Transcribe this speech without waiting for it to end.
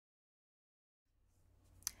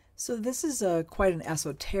So this is quite an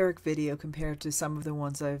esoteric video compared to some of the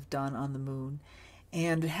ones I've done on the moon,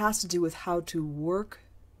 and it has to do with how to work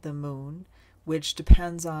the moon, which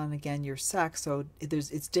depends on, again, your sex. So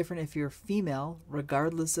it's different if you're female,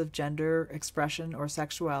 regardless of gender expression or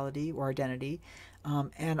sexuality or identity,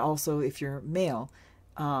 and also if you're male.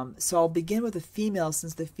 So I'll begin with the female,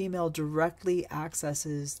 since the female directly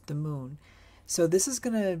accesses the moon. So this is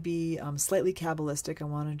going to be slightly Kabbalistic. I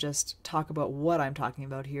want to just talk about what I'm talking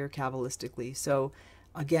about here Kabbalistically. So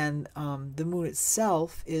again, the moon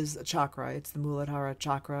itself is a chakra. It's the Muladhara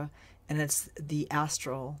chakra, and it's the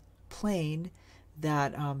astral plane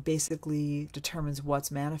that basically determines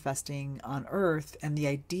what's manifesting on Earth. And the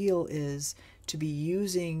ideal is to be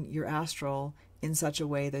using your astral in such a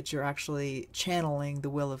way that you're actually channeling the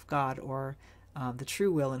will of God, or the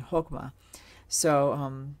true will in Hokmah.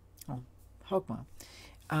 So Hokmah.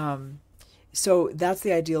 So that's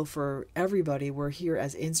the ideal for everybody. We're here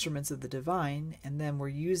as instruments of the divine, and then we're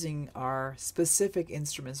using our specific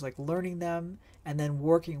instruments, like learning them and then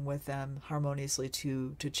working with them harmoniously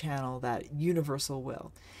to channel that universal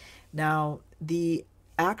will. Now, the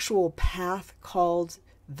actual path called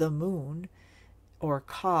the moon, or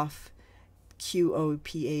Qoph,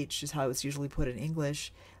 Qoph is how it's usually put in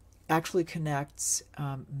English, actually connects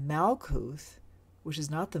Malkuth, which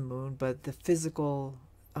is not the moon, but the physical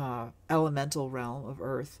elemental realm of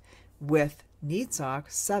Earth, with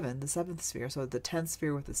Netzach, 7, the 7th sphere, so the 10th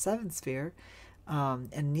sphere with the 7th sphere.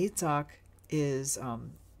 And Netzach is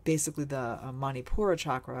basically the Manipura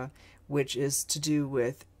chakra, which is to do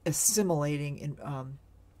with assimilating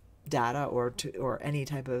data or any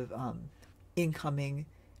type of incoming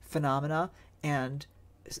phenomena, and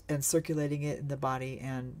circulating it in the body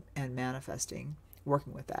and manifesting,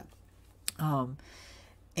 working with that.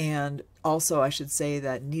 And also I should say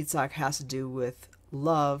that Netzach has to do with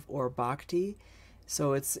love or bhakti.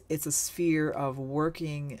 So it's a sphere of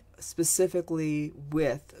working specifically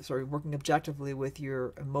with, working objectively with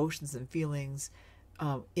your emotions and feelings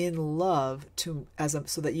in love,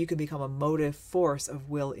 so that you can become a motive force of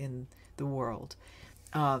will in the world.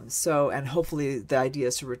 And hopefully the idea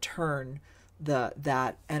is to return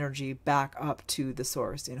that energy back up to the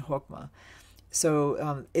source in Hokmah.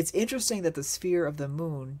 So it's interesting that the sphere of the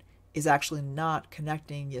moon is actually not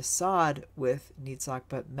connecting Yesod with Netzach,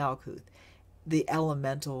 but Malkuth, the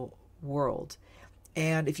elemental world.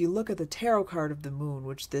 And if you look at the tarot card of the moon,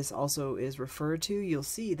 which this also is referred to, you'll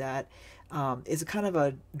see that it's a kind of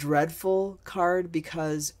a dreadful card,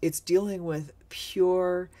 because it's dealing with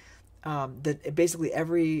pure, basically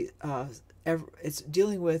it's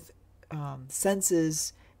dealing with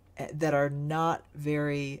senses that are not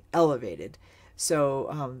very elevated.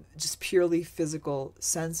 So just purely physical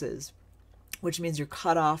senses, which means you're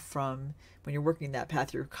cut off from, when you're working that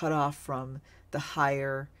path, you're cut off from the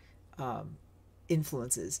higher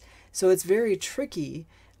influences. So it's very tricky.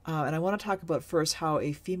 And I want to talk about first how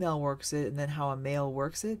a female works it, and then how a male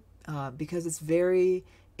works it, because it's very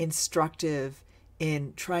instructive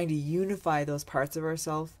in trying to unify those parts of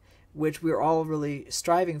ourselves, which we're all really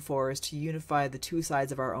striving for, is to unify the two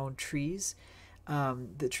sides of our own trees,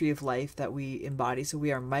 the tree of life that we embody. So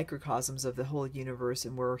we are microcosms of the whole universe,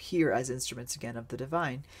 and we're here as instruments, again, of the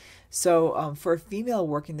divine. So for a female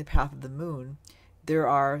working the path of the moon, there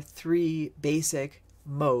are 3 basic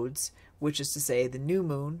modes, which is to say the new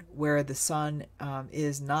moon, where the sun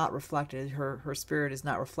is not reflected, her spirit is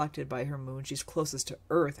not reflected by her moon. She's closest to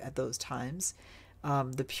Earth at those times.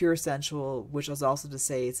 The pure sensual, which is also to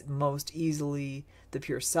say it's most easily the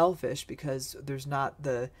pure selfish, because there's not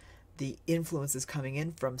the influences coming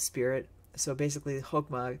in from spirit. So basically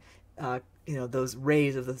Hokmah, those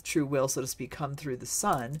rays of the true will, so to speak, come through the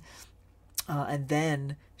sun, and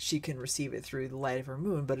then she can receive it through the light of her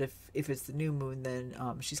moon. But if it's the new moon, then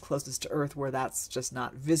she's closest to Earth, where that's just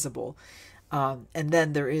not visible. And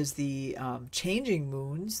then there is the changing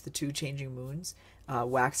moons, the 2 changing moons,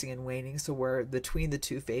 waxing and waning, so we're between the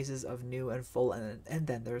 2 phases of new and full, and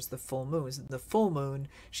then there's the full moons. The full moon,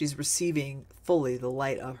 she's receiving fully the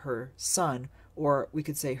light of her sun, or we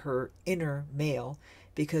could say her inner male,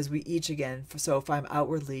 because we each, again, so if I'm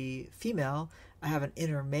outwardly female, I have an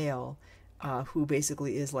inner male who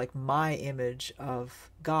basically is like my image of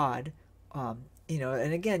God.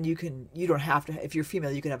 And again, you don't have to, if you're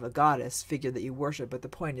female, you can have a goddess figure that you worship, but the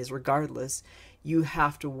point is, regardless, you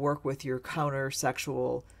have to work with your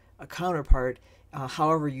counter-sexual counterpart,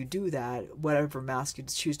 however you do that, whatever mask you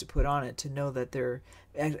choose to put on it, to know that they're,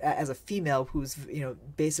 as a female who's,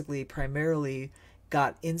 basically primarily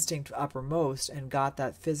got instinct uppermost and got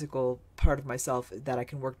that physical part of myself that I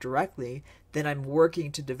can work directly, then I'm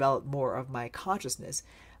working to develop more of my consciousness.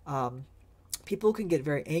 people can get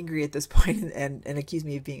very angry at this point and accuse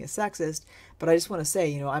me of being a sexist, but I just want to say,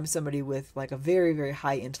 you know, I'm somebody with like a very, very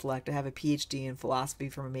high intellect. I have a PhD in philosophy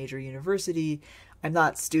from a major university. I'm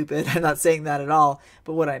not stupid. I'm not saying that at all.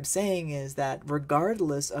 But what I'm saying is that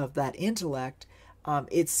regardless of that intellect,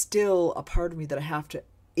 it's still a part of me that I have to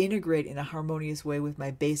integrate in a harmonious way with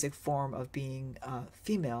my basic form of being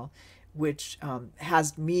female, which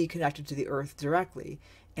has me connected to the earth directly.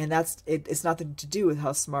 And that's it. It's nothing to do with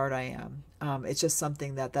how smart I am. It's just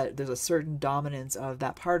something that there's a certain dominance of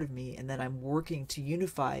that part of me, and then I'm working to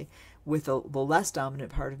unify with the less dominant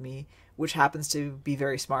part of me, which happens to be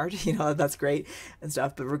very smart. You know, that's great and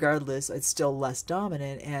stuff. But regardless, it's still less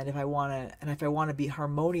dominant. And if I want to be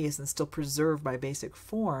harmonious and still preserve my basic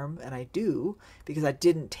form, and I do, because I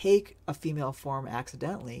didn't take a female form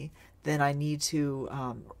accidentally, then I need to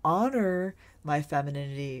honor my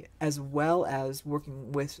femininity as well as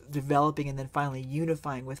working with developing and then finally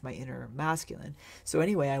unifying with my inner masculine. So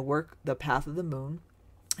anyway, I work the path of the moon,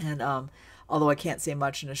 and although I can't say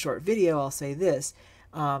much in a short video, I'll say this.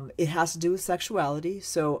 It has to do with sexuality.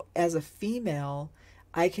 So as a female,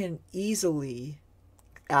 I can easily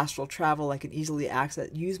astral travel. I can easily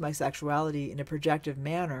use my sexuality in a projective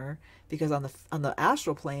manner, because on the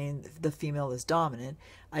astral plane, the female is dominant.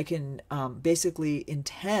 I can basically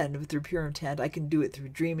intend through pure intent. I can do it through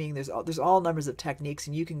dreaming. There's all numbers of techniques,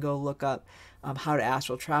 and you can go look up how to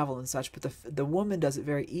astral travel and such. But the woman does it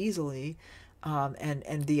very easily,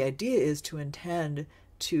 and the idea is to intend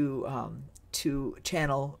to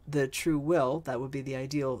channel the true will. That would be the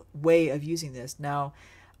ideal way of using this. Now,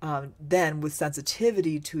 then with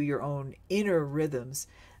sensitivity to your own inner rhythms,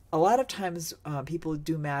 a lot of times people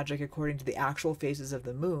do magic according to the actual phases of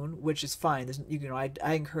the moon, which is fine.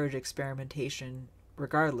 I encourage experimentation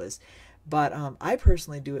regardless, but I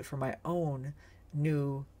personally do it for my own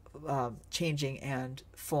new changing and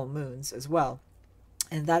full moons as well.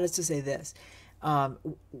 And that is to say this.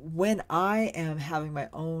 When I am having my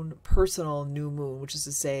own personal new moon, which is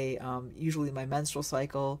to say usually my menstrual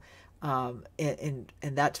cycle, in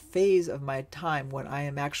that phase of my time when I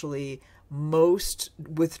am actually most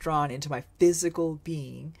withdrawn into my physical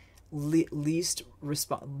being, least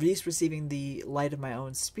receiving the light of my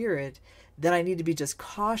own spirit, then I need to be just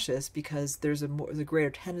cautious, because there's a greater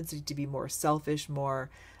tendency to be more selfish, more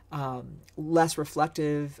less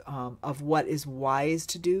reflective of what is wise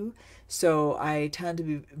to do. So I tend to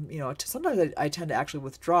be, sometimes I tend to actually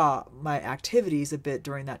withdraw my activities a bit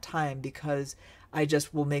during that time, because I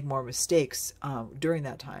just will make more mistakes during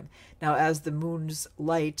that time. Now, as the moon's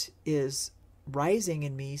light is rising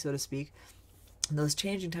in me, so to speak, in those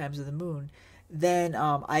changing times of the moon, then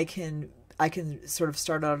I can sort of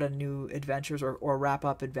start out on new adventures or wrap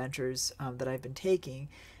up adventures that I've been taking.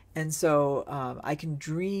 And so I can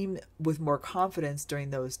dream with more confidence during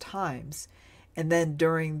those times. And then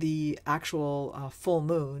during the actual full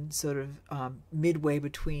moon, sort of midway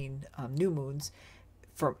between new moons,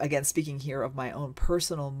 again, speaking here of my own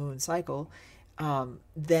personal moon cycle,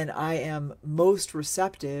 then I am most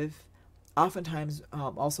receptive, oftentimes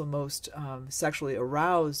also most sexually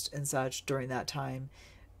aroused and such during that time.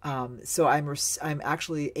 So I'm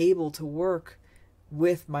actually able to work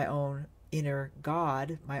with my own inner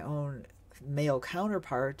God, my own male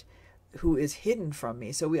counterpart, who is hidden from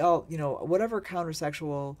me. So we all, whatever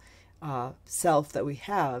countersexual self that we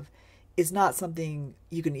have, is not something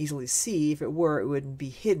you can easily see. If it were, it wouldn't be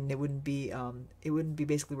hidden. It wouldn't be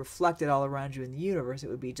basically reflected all around you in the universe. It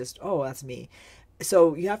would be just, oh, that's me.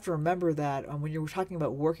 So you have to remember that when you're talking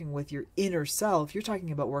about working with your inner self, you're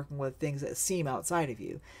talking about working with things that seem outside of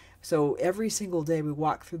you. So every single day we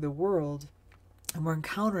walk through the world, and we're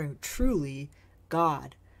encountering truly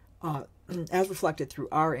God, as reflected through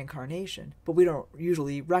our incarnation, but we don't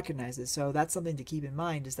usually recognize it. So that's something to keep in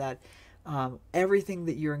mind, is that everything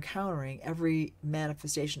that you're encountering, every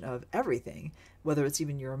manifestation of everything, whether it's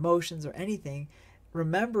even your emotions or anything,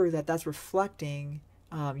 remember that that's reflecting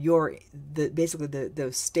basically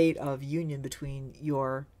the state of union between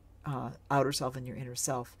your outer self and your inner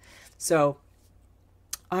self. So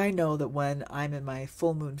I know that when I'm in my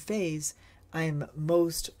full moon phase, I'm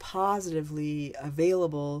most positively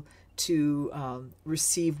available to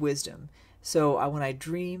receive wisdom. So when I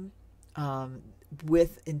dream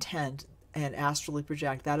with intent and astrally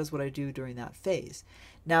project, that is what I do during that phase.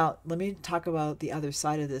 Now, let me talk about the other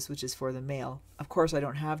side of this, which is for the male. Of course, I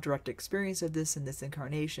don't have direct experience of this in this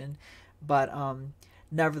incarnation, but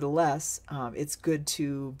nevertheless, it's good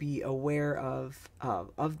to be aware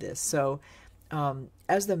of this. So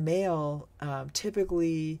as the male,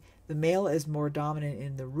 typically the male is more dominant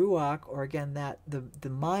in the ruach, or again, that the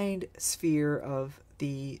mind sphere of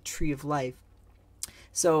the tree of life.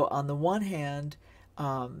 So on the one hand,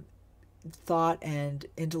 thought and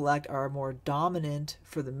intellect are more dominant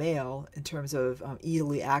for the male in terms of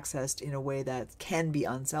easily accessed in a way that can be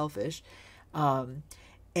unselfish.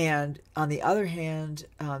 And on the other hand,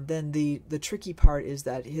 then the tricky part is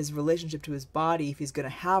that his relationship to his body, if he's going to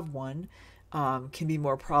have one, can be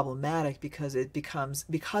more problematic because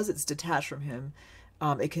because it's detached from him.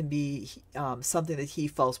 It can be something that he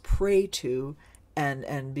falls prey to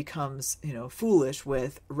and becomes, foolish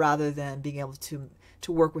with, rather than being able to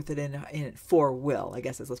work with it in for will, I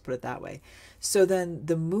guess, let's put it that way. So then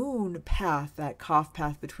the moon path, that Qoph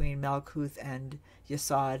path between Malkuth and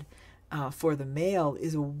Yesod, for the male,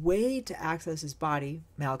 is a way to access his body,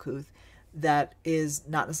 Malkuth, that is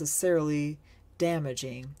not necessarily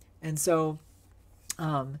damaging. And so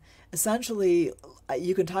essentially,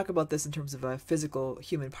 you can talk about this in terms of a physical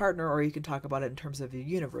human partner, or you can talk about it in terms of a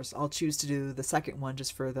universe. I'll choose to do the second one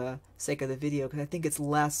just for the sake of the video, because I think it's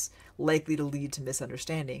less likely to lead to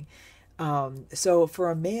misunderstanding. So for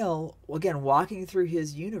a male, again, walking through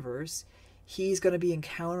his universe, he's going to be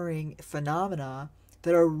encountering phenomena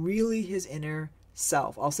that are really his inner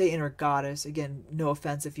self. I'll say inner goddess. Again, no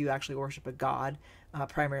offense if you actually worship a god.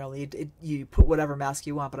 Primarily, you put whatever mask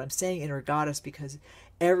you want, but I'm saying inner goddess because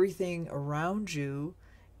everything around you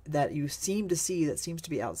that you seem to see, that seems to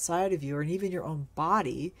be outside of you, or even your own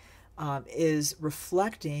body, is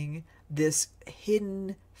reflecting this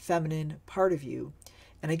hidden feminine part of you.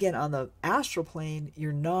 And again, on the astral plane,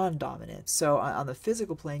 you're non-dominant. So on the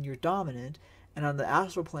physical plane, you're dominant, and on the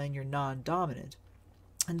astral plane, you're non-dominant.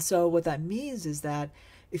 And so what that means is that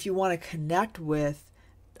if you want to connect with,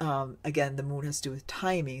 again, the moon has to do with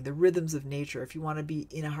timing, the rhythms of nature. If you want to be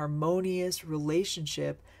in a harmonious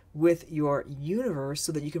relationship with your universe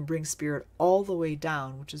so that you can bring spirit all the way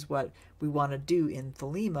down, which is what we want to do in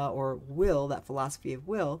Thelema, or will, that philosophy of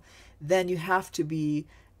will, then you have to be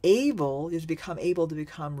able to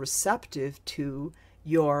become receptive to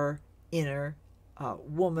your inner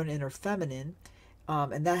woman, inner feminine.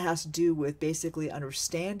 And that has to do with basically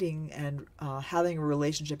understanding and having a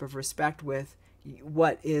relationship of respect with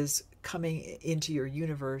what is coming into your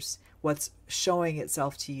universe, what's showing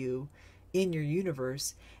itself to you in your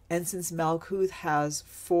universe. And since Malkuth has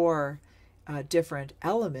 4 different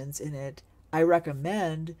elements in it, I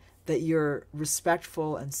recommend that you're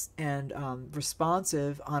respectful and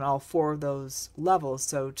responsive on all 4 of those levels.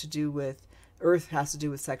 So to do with Earth has to do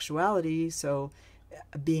with sexuality, so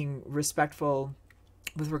being respectful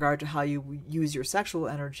with regard to how you use your sexual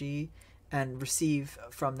energy and receive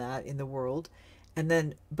from that in the world. And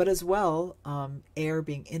then, but as well, air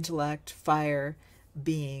being intellect, fire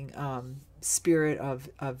being spirit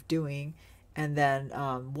of doing, and then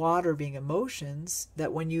water being emotions,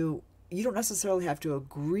 that when you don't necessarily have to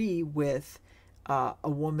agree with a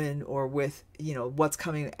woman or with, what's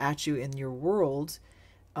coming at you in your world.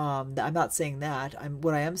 I'm not saying that.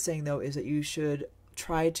 What I am saying, though, is that you should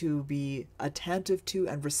try to be attentive to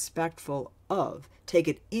and respectful of. Take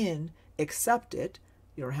it in, accept it.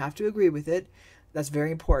 You don't have to agree with it. That's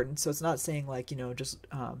very important. So it's not saying like, just,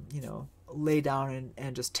 lay down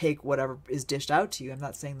and just take whatever is dished out to you. I'm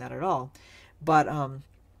not saying that at all. But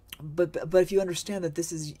if you understand that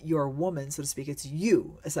this is your woman, so to speak, it's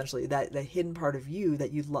you, essentially, that hidden part of you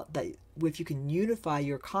that if you can unify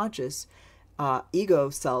your conscious ego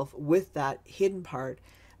self with that hidden part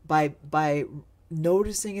by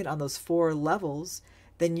noticing it on those 4 levels,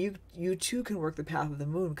 then you too can work the path of the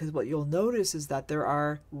moon, because what you'll notice is that there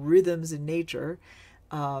are rhythms in nature,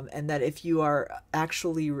 and that if you are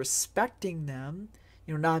actually respecting them,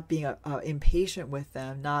 not being impatient with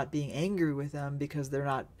them, not being angry with them because they're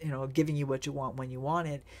not, giving you what you want when you want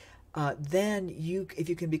it, then if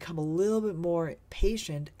you can become a little bit more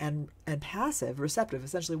patient and passive, receptive,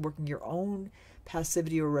 essentially working your own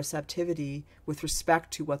passivity or receptivity with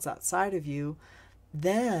respect to what's outside of you,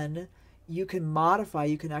 then you can modify,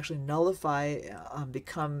 you can actually nullify,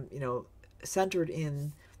 become, centered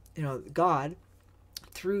in, God,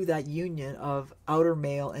 through that union of outer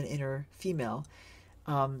male and inner female.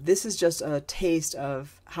 This is just a taste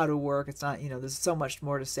of how to work. It's not, there's so much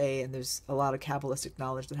more to say, and there's a lot of Kabbalistic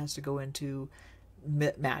knowledge that has to go into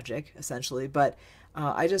magic, essentially. But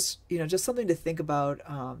I just, just something to think about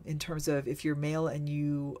in terms of if you're male and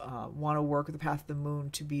you want to work with the path of the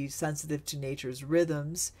moon to be sensitive to nature's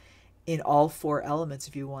rhythms in all 4 elements.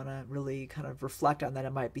 If you want to really kind of reflect on that, it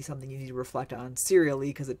might be something you need to reflect on serially,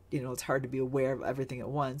 because it's hard to be aware of everything at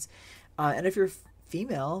once. And if you're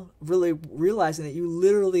female, really realizing that you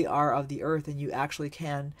literally are of the earth and you actually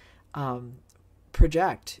can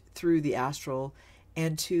project through the astral,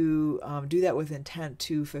 and to do that with intent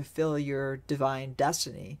to fulfill your divine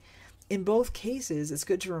destiny. in both cases, it's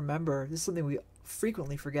good to remember, this is something we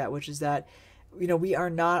frequently forget, which is that, we are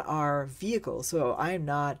not our vehicle. So I am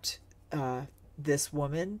not this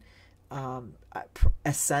woman,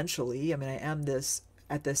 essentially. I mean, I am this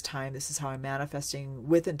at this time. This is how I'm manifesting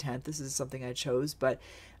with intent. This is something I chose, but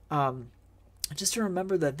just to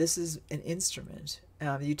remember that this is an instrument.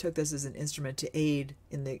 You took this as an instrument to aid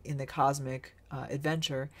in the cosmic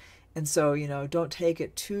adventure, and so don't take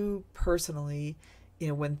it too personally.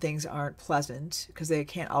 When things aren't pleasant, because they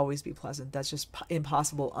can't always be pleasant. That's just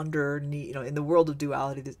impossible underneath. In the world of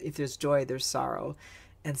duality, if there's joy, there's sorrow,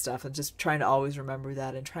 and stuff. And just trying to always remember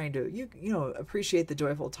that, and trying to appreciate the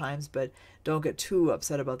joyful times, but don't get too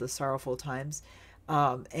upset about the sorrowful times.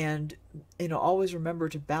 And always remember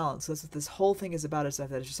to balance. That's what this whole thing is about. Is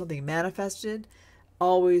that it's just something manifested.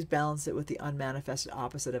 Always balance it with the unmanifested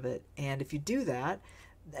opposite of it. And if you do that,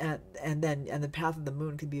 and the path of the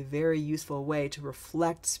moon can be a very useful way to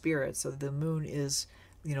reflect spirit. So the moon is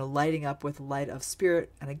lighting up with light of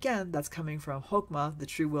spirit, and again, that's coming from Hokmah, the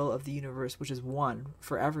true will of the universe, which is one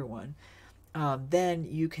for everyone. Then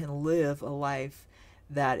you can live a life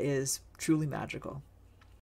that is truly magical.